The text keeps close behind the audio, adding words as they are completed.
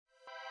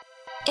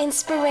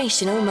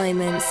Inspirational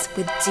moments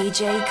with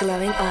DJ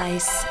Glowing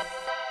Ice.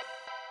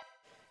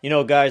 You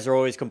know, guys are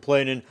always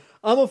complaining,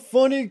 I'm a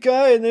funny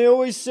guy, and they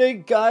always say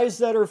guys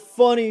that are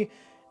funny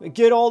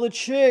get all the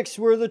chicks,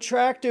 we're the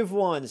attractive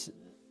ones.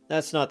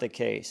 That's not the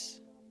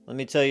case. Let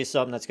me tell you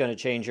something that's going to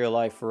change your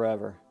life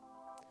forever.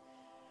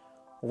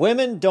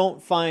 Women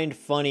don't find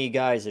funny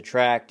guys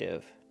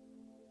attractive.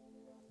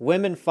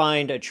 Women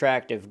find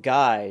attractive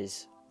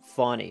guys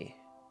funny.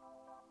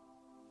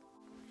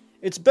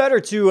 It's better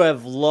to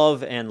have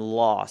love and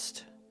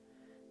lost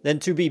than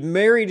to be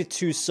married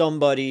to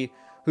somebody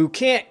who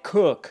can't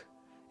cook,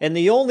 and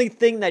the only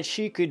thing that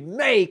she could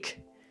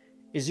make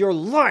is your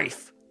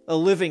life a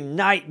living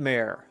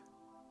nightmare.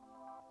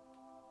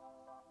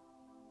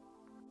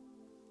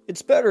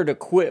 It's better to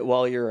quit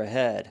while you're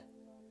ahead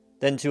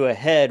than to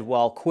ahead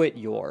while quit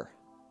you're.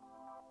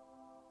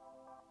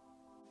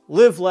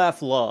 Live,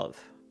 laugh,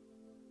 love.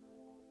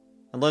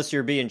 Unless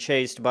you're being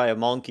chased by a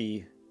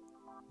monkey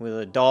with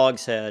a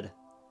dog's head,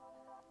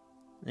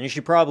 then you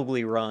should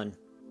probably run.